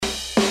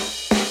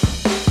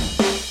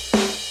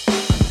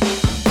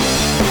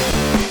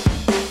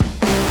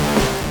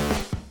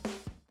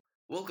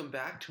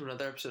back to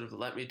another episode of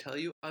Let Me Tell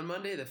You. On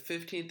Monday, the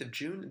 15th of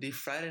June, the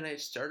Friday night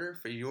starter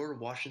for your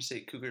Washington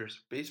State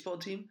Cougars baseball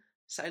team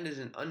signed as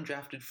an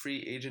undrafted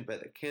free agent by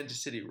the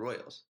Kansas City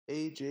Royals,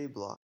 A.J.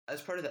 Block.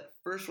 As part of that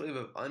first wave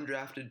of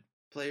undrafted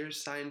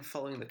players signed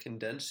following the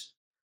condensed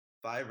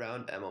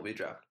 5-round MLB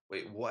draft.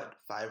 Wait, what?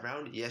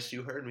 5-round? Yes,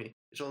 you heard me.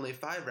 It's only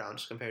 5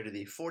 rounds compared to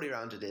the 40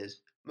 rounds it is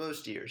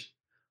most years.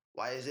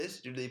 Why is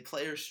this? Due to the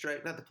players'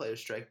 strike, not the players'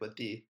 strike, but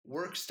the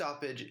work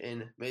stoppage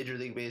in Major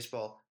League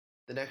Baseball.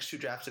 The next 2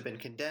 drafts have been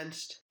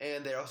condensed,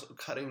 and they're also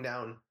cutting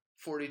down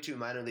 42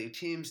 minor league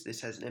teams. This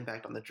has an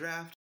impact on the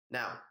draft.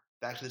 Now,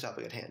 back to the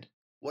topic at hand.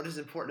 What is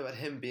important about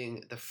him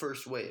being the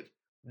first wave?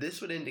 This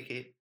would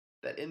indicate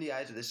that in the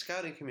eyes of the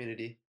scouting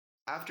community,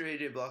 after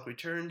A.J. Block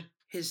returned,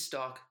 his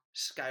stock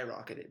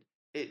skyrocketed.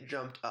 It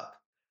jumped up.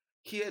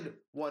 He had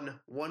won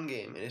 1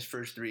 game in his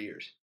first 3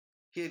 years.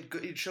 He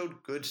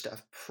showed good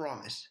stuff,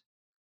 promise.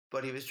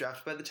 But he was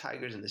drafted by the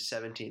Tigers in the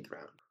 17th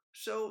round.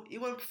 So he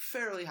went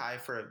fairly high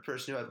for a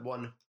person who had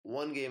won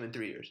 1 game in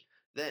 3 years.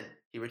 Then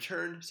he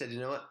returned, said, you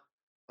know what?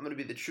 I'm going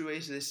to be the true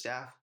ace of this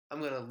staff. I'm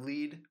going to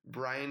lead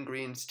Brian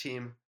Green's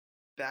team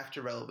back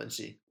to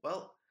relevancy.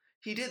 Well,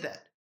 he did that.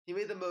 He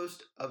made the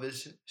most of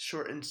his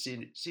shortened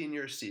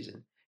senior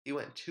season. He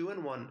went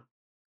 2-1,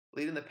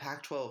 leading the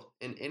Pac-12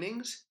 in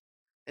innings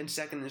and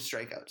second in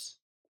strikeouts.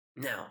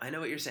 Now, I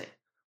know what you're saying.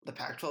 The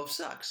Pac-12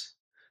 sucks.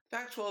 The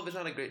Pac-12 is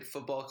not a great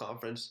football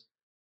conference.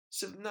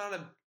 So not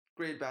a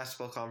great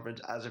basketball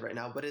conference as of right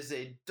now, but is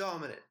a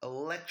dominant,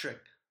 electric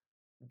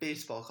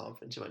baseball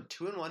conference. He went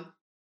 2-1.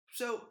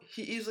 So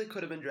he easily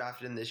could have been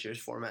drafted in this year's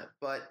format,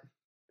 but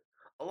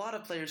a lot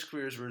of players'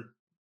 careers were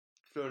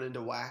thrown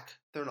into whack,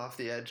 thrown off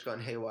the edge,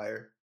 gone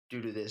haywire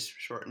due to this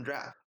shortened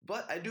draft.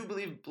 But I do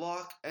believe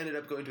Block ended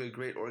up going to a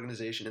great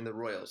organization in the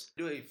Royals.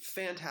 They do a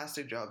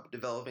fantastic job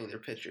developing their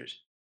pitchers.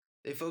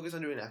 They focus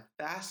on doing a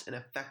fast and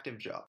effective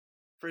job.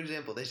 For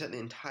example, they sent the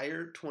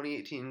entire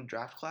 2018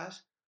 draft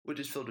class, which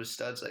is filled with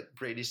studs like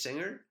Brady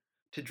Singer,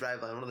 to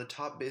Driveline, one of the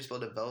top baseball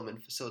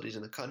development facilities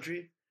in the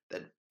country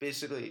that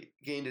basically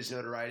gained its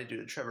notoriety due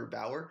to Trevor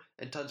Bauer,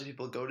 and tons of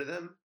people go to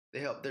them.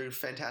 They're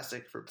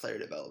fantastic for player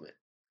development.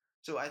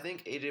 So I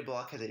think A.J.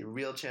 Block has a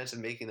real chance of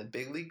making the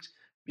big leagues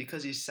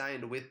because he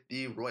signed with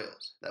the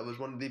Royals. That was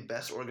one of the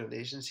best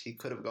organizations he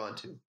could have gone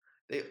to.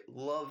 They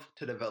love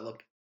to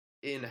develop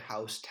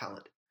in-house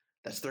talent.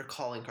 That's their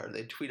calling card.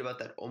 They tweet about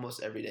that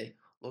almost every day.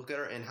 Look at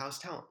our in-house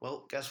talent.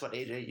 Well, guess what,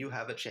 AJ? You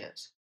have a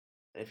chance.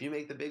 And if you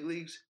make the big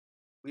leagues,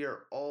 we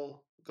are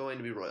all going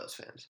to be Royals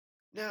fans.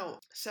 Now,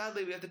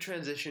 sadly, we have to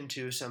transition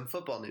to some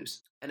football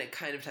news, and it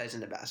kind of ties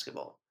into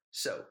basketball.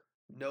 So,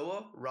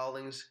 Noah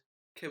Rawlings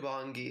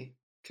Kibongi,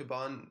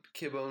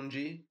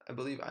 I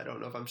believe, I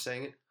don't know if I'm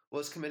saying it,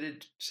 was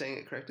committed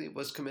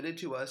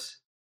to us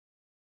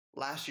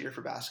last year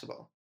for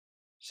basketball.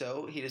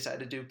 So, he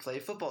decided to play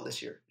football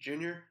this year.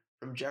 Junior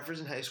from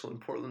Jefferson High School in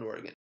Portland,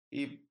 Oregon.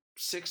 He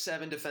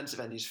 6'7" defensive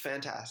end. He's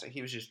fantastic.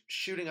 He was just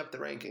shooting up the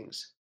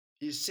rankings.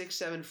 His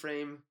 6'7"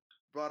 frame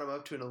brought him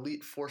up to an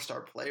elite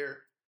 4-star player.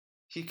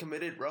 He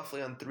committed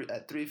roughly at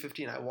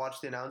 3:15. I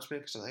watched the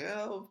announcement because I was like,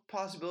 oh,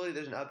 possibility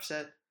there's an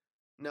upset.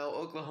 No,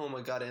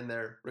 Oklahoma got in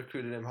there,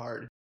 recruited him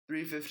hard.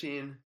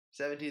 3:15,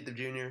 17th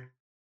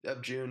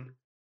of June,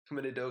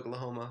 committed to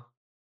Oklahoma.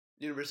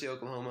 University of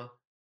Oklahoma.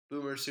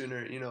 Boomer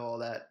Sooner, you know all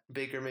that.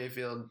 Baker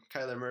Mayfield,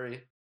 Kyler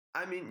Murray.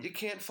 I mean, you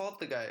can't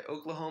fault the guy.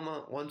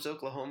 Once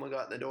Oklahoma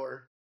got in the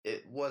door,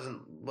 it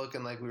wasn't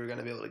looking like we were going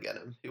to be able to get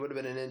him. He would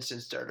have been an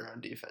instant starter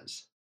on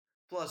defense.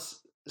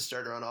 Plus, the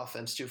starter on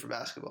offense, too, for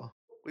basketball.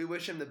 We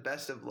wish him the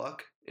best of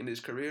luck in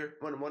his career.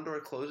 When one door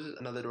closes,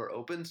 another door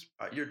opens.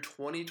 Your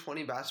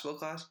 2020 basketball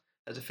class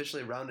has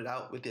officially rounded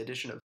out with the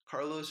addition of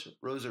Carlos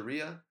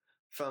Rosaria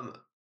from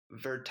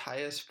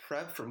Vertias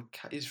Prep.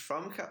 He's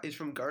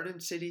from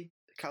Garden City,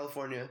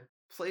 California.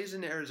 Plays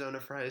in Arizona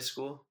for high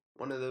school.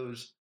 One of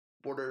those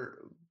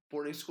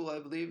boarding school, I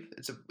believe.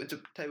 It's a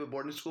type of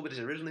boarding school, but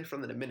he's originally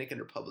from the Dominican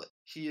Republic.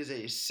 He is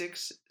a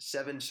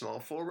 6'7" small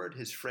forward.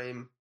 His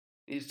frame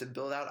needs to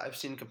build out. I've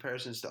seen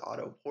comparisons to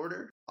Otto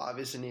Porter.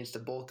 Obviously needs to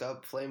bulk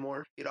up, play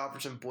more. He'd offer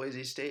some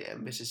Boise State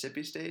and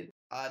Mississippi State.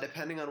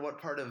 Depending on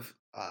what part of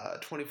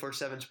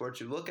 24/7 sports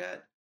you look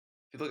at.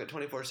 If you look at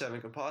 24/7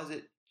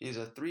 composite, he's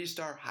a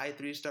 3-star, high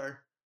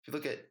 3-star. If you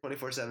look at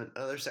 24/7,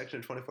 another section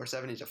of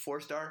 24/7, he's a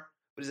 4-star.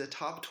 But he's a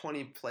top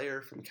 20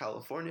 player from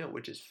California,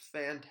 which is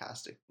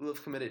fantastic. We'll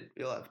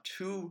have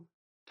 2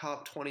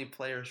 top 20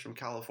 players from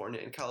California,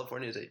 and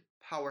California is a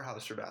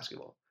powerhouse for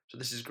basketball. So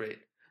this is great.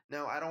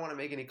 Now, I don't want to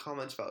make any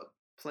comments about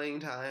playing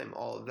time,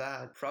 all of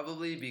that,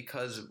 probably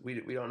because we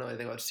don't know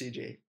anything about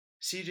CJ.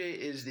 CJ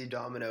is the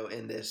domino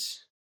in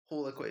this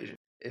whole equation.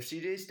 If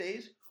CJ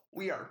stays,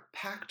 we are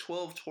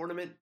Pac-12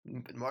 tournament,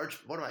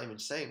 March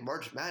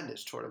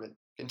Madness tournament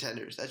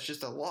contenders. That's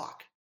just a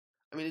lock.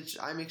 I mean,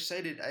 I'm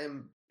excited. I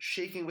am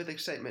shaking with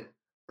excitement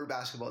for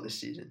basketball this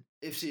season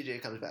if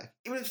CJ comes back.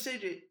 Even if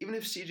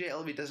CJ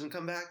Elby doesn't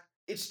come back,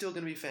 it's still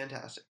going to be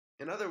fantastic.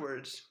 In other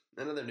words,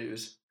 in other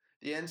news,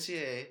 the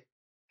NCAA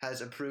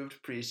has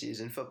approved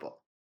preseason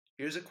football.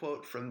 Here's a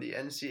quote from the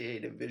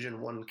NCAA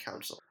Division I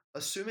Council.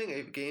 Assuming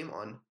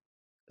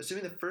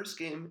the first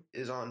game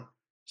is on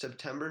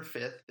September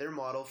 5th, their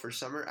model for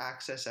summer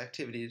access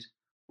activities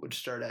would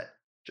start at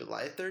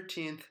July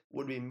 13th,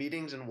 would be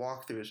meetings and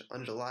walkthroughs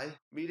on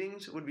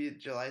Meetings would be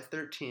July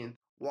 13th,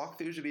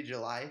 walkthroughs would be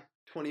July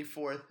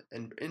 24th,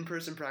 and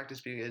in-person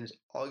practice begins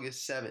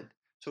August 7th.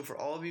 So for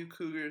all of you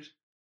Cougars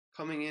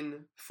coming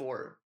in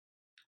for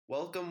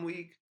welcome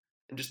week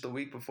and just the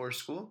week before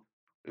school,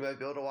 we might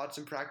be able to watch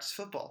some practice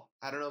football.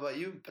 I don't know about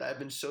you, but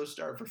I've been so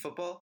starved for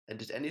football, and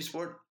just any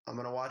sport, I'm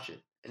going to watch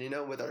it. And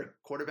with our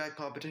quarterback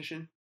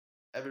competition,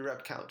 every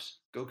rep counts.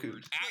 Go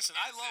Cougs. Listen,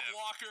 I love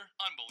Walker,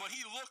 but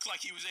he looked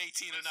like he was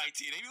 18 or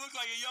 19. He looked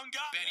like a young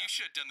guy. Ben, you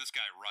should have done this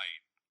guy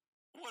right.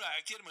 What,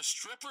 I get him a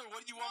stripper?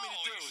 What do you want me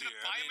to do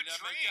here? Buy him a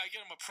drink. I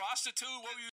get him a prostitute? What were you